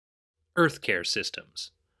Earth Care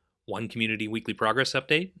Systems. One Community Weekly Progress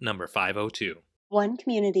Update, number 502. One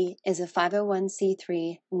Community is a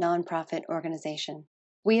 501c3 nonprofit organization.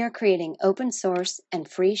 We are creating open source and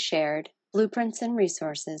free shared blueprints and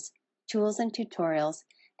resources, tools and tutorials,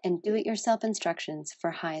 and do-it-yourself instructions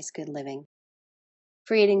for highest good living.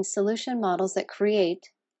 Creating solution models that create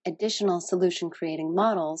additional solution creating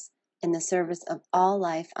models in the service of all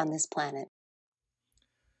life on this planet.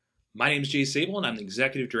 My name is Jay Sable, and I'm the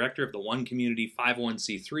Executive Director of the One Community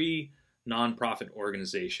 501c3 nonprofit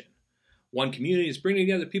organization. One Community is bringing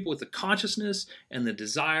together people with the consciousness and the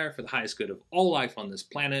desire for the highest good of all life on this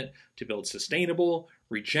planet to build sustainable,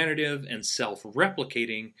 regenerative, and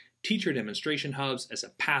self-replicating teacher demonstration hubs as a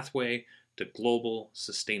pathway to global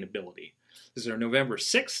sustainability. This is our November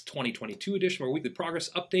 6th, 2022 edition of our Weekly Progress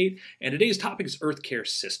Update, and today's topic is Earth Care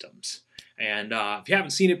Systems. And if you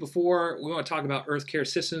haven't seen it before, we want to talk about Earth Care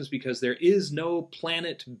Systems because there is no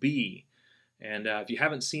planet B. And if you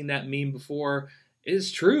haven't seen that meme before, it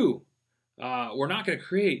is true. We're not going to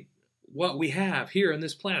create what we have here on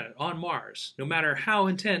this planet, on Mars. No matter how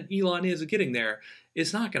intent Elon is at getting there,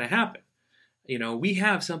 it's not going to happen. You know, we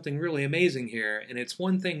have something really amazing here, and it's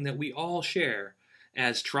one thing that we all share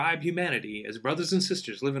as tribe humanity, as brothers and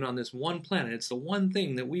sisters living on this one planet. It's the one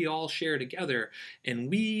thing that we all share together, and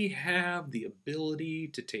we have the ability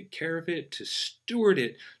to take care of it, to steward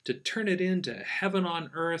it, to turn it into heaven on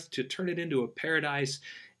earth, to turn it into a paradise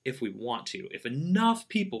if we want to. If enough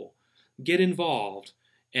people get involved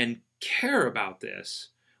and care about this,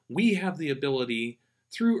 we have the ability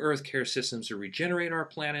through Earth Care Systems to regenerate our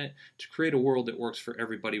planet, to create a world that works for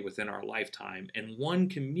everybody within our lifetime. And One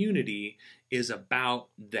Community is about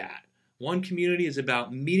that. One Community is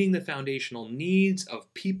about meeting the foundational needs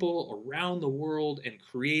of people around the world and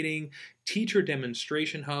creating teacher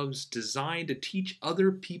demonstration hubs designed to teach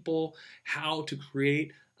other people how to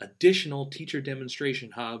create additional teacher demonstration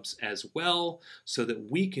hubs as well, so that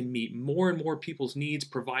we can meet more and more people's needs,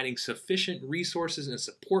 providing sufficient resources and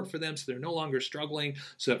support for them so they're no longer struggling,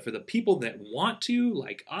 so that for the people that want to,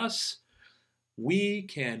 like us, we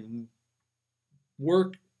can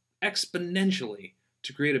work exponentially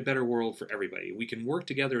to create a better world for everybody. We can work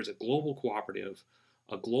together as a global cooperative,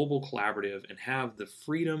 a global collaborative, and have the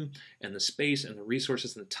freedom and the space and the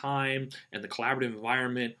resources and the time and the collaborative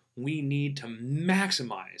environment we need to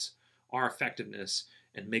maximize our effectiveness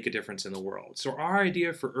and make a difference in the world. So our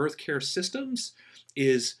idea for Earth Care Systems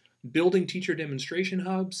is building teacher demonstration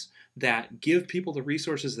hubs that give people the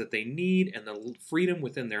resources that they need and the freedom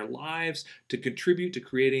within their lives to contribute to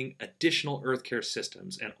creating additional Earth Care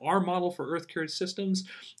Systems. And our model for Earth Care Systems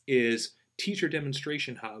is teacher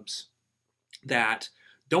demonstration hubs that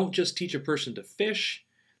don't just teach a person to fish,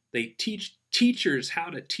 they teach teachers how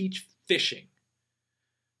to teach fishing.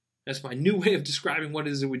 That's my new way of describing what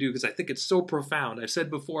it is that we do, because I think it's so profound. I've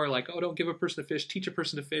said before, like, oh, don't give a person a fish, teach a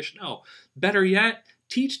person to fish. No, better yet,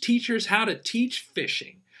 teach teachers how to teach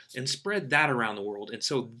fishing and spread that around the world. And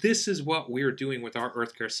so this is what we're doing with our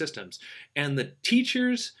Earth Care Systems. And the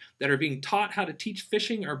teachers that are being taught how to teach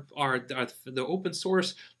fishing are the open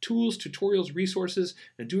source tools, tutorials, resources,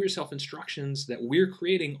 and do-it-yourself instructions that we're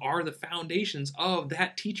creating are the foundations of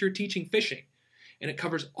that teacher teaching fishing. And it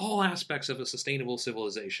covers all aspects of a sustainable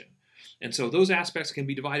civilization. And so those aspects can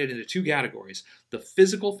be divided into two categories: the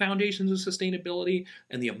physical foundations of sustainability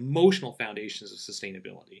and the emotional foundations of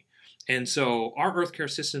sustainability. And so our Earth Care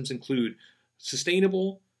Systems include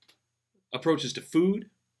sustainable approaches to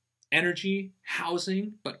food, energy,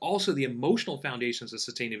 housing, but also the emotional foundations of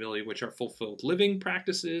sustainability, which are fulfilled living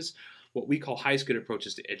practices, what we call highest good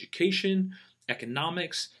approaches to education,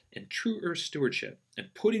 economics, and true Earth stewardship.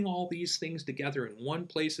 And putting all these things together in one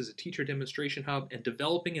place as a teacher demonstration hub, and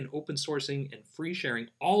developing and open sourcing and free sharing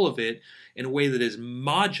all of it in a way that is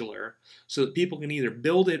modular, so that people can either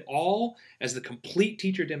build it all as the complete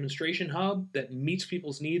teacher demonstration hub that meets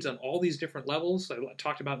people's needs on all these different levels. I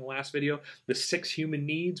talked about in the last video the 6 human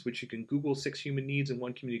needs, which you can Google 6 human needs in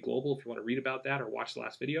One Community Global if you want to read about that or watch the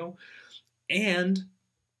last video. And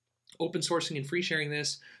open sourcing and free sharing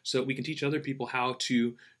this so that we can teach other people how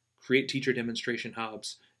to create teacher demonstration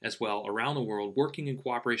hubs as well around the world, working in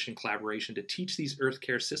cooperation and collaboration to teach these Earth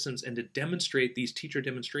Care Systems and to demonstrate these teacher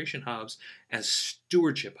demonstration hubs as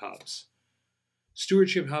stewardship hubs.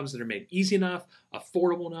 Stewardship hubs that are made easy enough,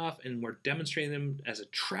 affordable enough, and we're demonstrating them as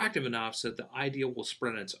attractive enough so that the idea will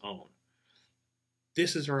spread on its own.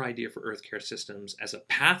 This is our idea for Earth Care Systems as a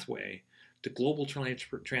pathway to global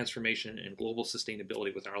transformation and global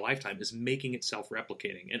sustainability within our lifetime is making it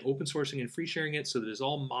self-replicating and open sourcing and free sharing it so that it's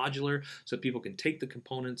all modular, so people can take the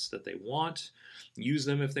components that they want, use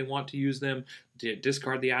them if they want to use them,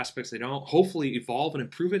 discard the aspects they don't, hopefully evolve and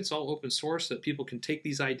improve it. It's all open source so that people can take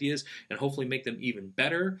these ideas and hopefully make them even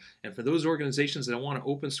better. And for those organizations that want to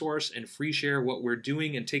open source and free share what we're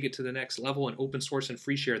doing and take it to the next level and open source and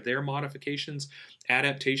free share their modifications,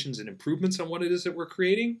 adaptations, and improvements on what it is that we're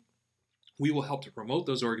creating, we will help to promote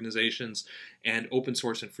those organizations and open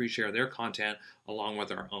source and free share their content along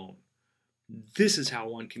with our own. This is how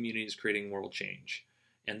one community is creating world change.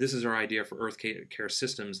 And this is our idea for Earth Care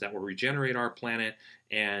systems that will regenerate our planet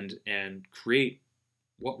and create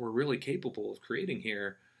what we're really capable of creating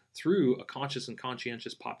here through a conscious and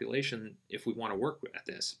conscientious population if we want to work at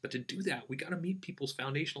this. But to do that, we got to meet people's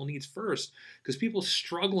foundational needs first, because people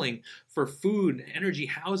struggling for food, energy,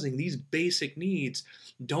 housing, these basic needs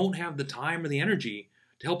don't have the time or the energy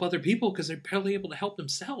to help other people because they're barely able to help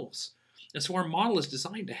themselves. And so our model is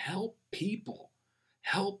designed to help people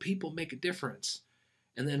make a difference.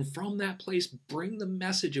 And then from that place, bring the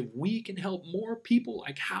message of we can help more people.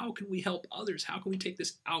 Like, how can we help others? How can we take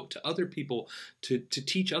this out to other people to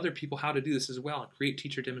teach other people how to do this as well, and create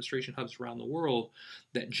teacher demonstration hubs around the world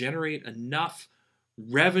that generate enough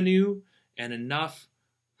revenue and enough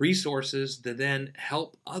resources that then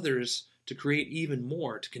help others to create even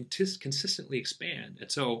more, to consistently expand.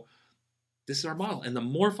 And so this is our model. And the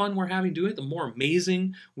more fun we're having doing it, the more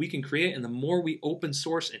amazing we can create, and the more we open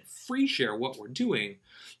source and free share what we're doing,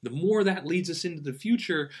 the more that leads us into the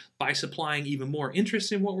future by supplying even more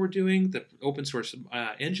interest in what we're doing. The open source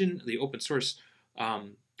engine, the open source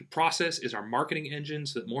process is our marketing engine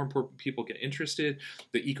so that more important people get interested.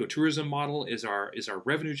 The ecotourism model is our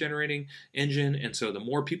revenue generating engine. And so the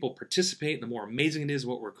more people participate, the more amazing it is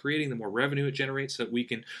what we're creating, the more revenue it generates so that we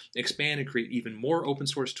can expand and create even more open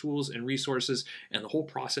source tools and resources. And the whole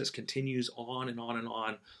process continues on and on and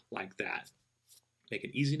on like that. Make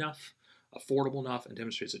it easy enough, affordable enough, and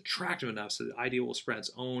demonstrates attractive enough so the idea will spread its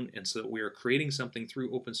own, and so that we are creating something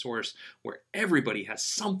through open source where everybody has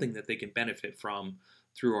something that they can benefit from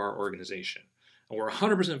through our organization. And we're a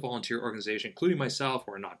 100% volunteer organization, including myself.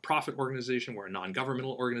 We're a nonprofit organization. We're a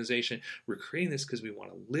non-governmental organization. We're creating this because we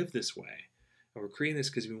want to live this way. And we're creating this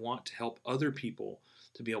because we want to help other people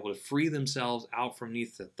to be able to free themselves out from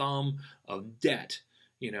beneath the thumb of debt,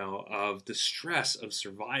 of the stress of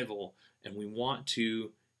survival. And we want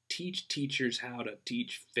to teach teachers how to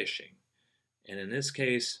teach fishing. And in this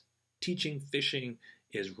case, teaching fishing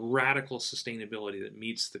is radical sustainability that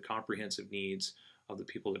meets the comprehensive needs of the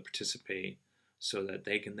people that participate so that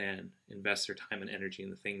they can then invest their time and energy in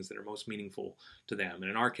the things that are most meaningful to them. And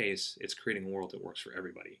in our case, it's creating a world that works for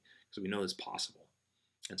everybody because we know it's possible.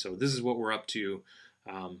 And so this is what we're up to.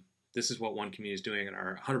 This is what One Community is doing in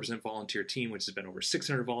our 100% volunteer team, which has been over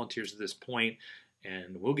 600 volunteers at this point,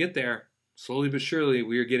 and we'll get there. Slowly but surely,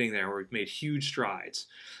 we are getting there. We've made huge strides.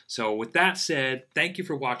 So with that said, thank you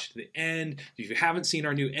for watching to the end. If you haven't seen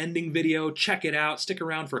our new ending video, check it out. Stick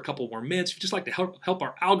around for a couple more minutes. If you'd just like to help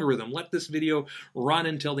our algorithm, let this video run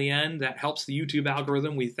until the end. That helps the YouTube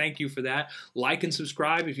algorithm. We thank you for that. Like and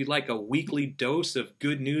subscribe if you'd like a weekly dose of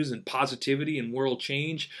good news and positivity and world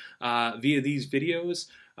change via these videos.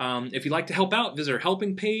 If you'd like to help out, visit our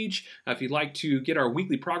helping page. If you'd like to get our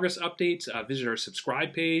weekly progress updates, visit our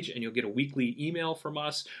subscribe page, and you'll get a weekly email from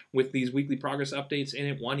us with these weekly progress updates in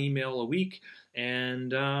it, 1 email a week.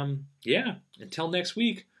 And yeah, until next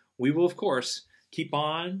week, we will, of course, keep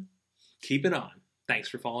on keeping on. Thanks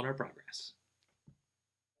for following our progress.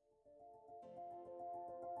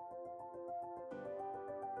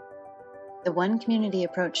 The One Community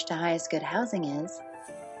approach to highest good housing is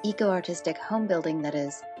eco-artistic home building that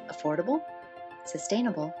is affordable,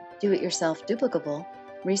 sustainable, do-it-yourself duplicable,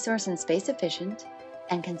 resource and space efficient,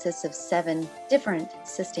 and consists of 7 different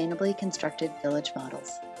sustainably constructed village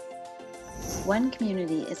models. One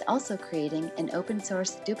Community is also creating an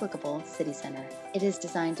open-source duplicable city center. It is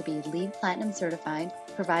designed to be LEED Platinum certified,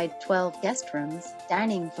 provide 12 guest rooms,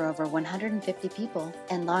 dining for over 150 people,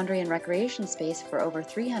 and laundry and recreation space for over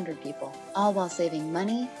 300 people, all while saving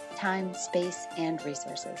money, time, space, and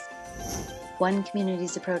resources. One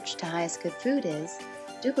Community's approach to highest good food is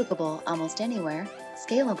duplicable almost anywhere,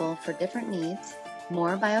 scalable for different needs,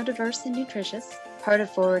 more biodiverse and nutritious, part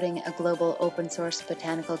of forwarding a global open-source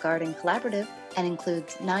botanical garden collaborative, and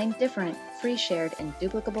includes 9 different free, shared, and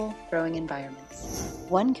duplicable growing environments.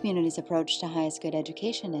 One Community's approach to highest good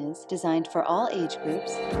education is designed for all age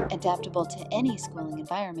groups, adaptable to any schooling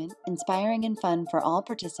environment, inspiring and fun for all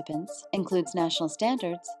participants, includes national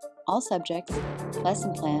standards, all subjects,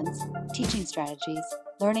 lesson plans, teaching strategies,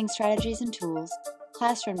 learning strategies and tools,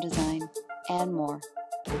 classroom design, and more.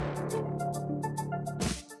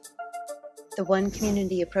 The One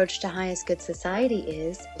Community approach to highest good society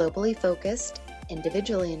is globally focused,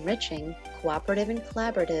 individually enriching, cooperative and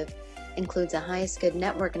collaborative, includes a highest good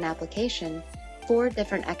network and application, 4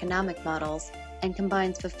 different economic models, and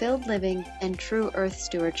combines fulfilled living and true earth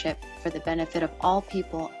stewardship for the benefit of all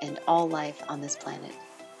people and all life on this planet.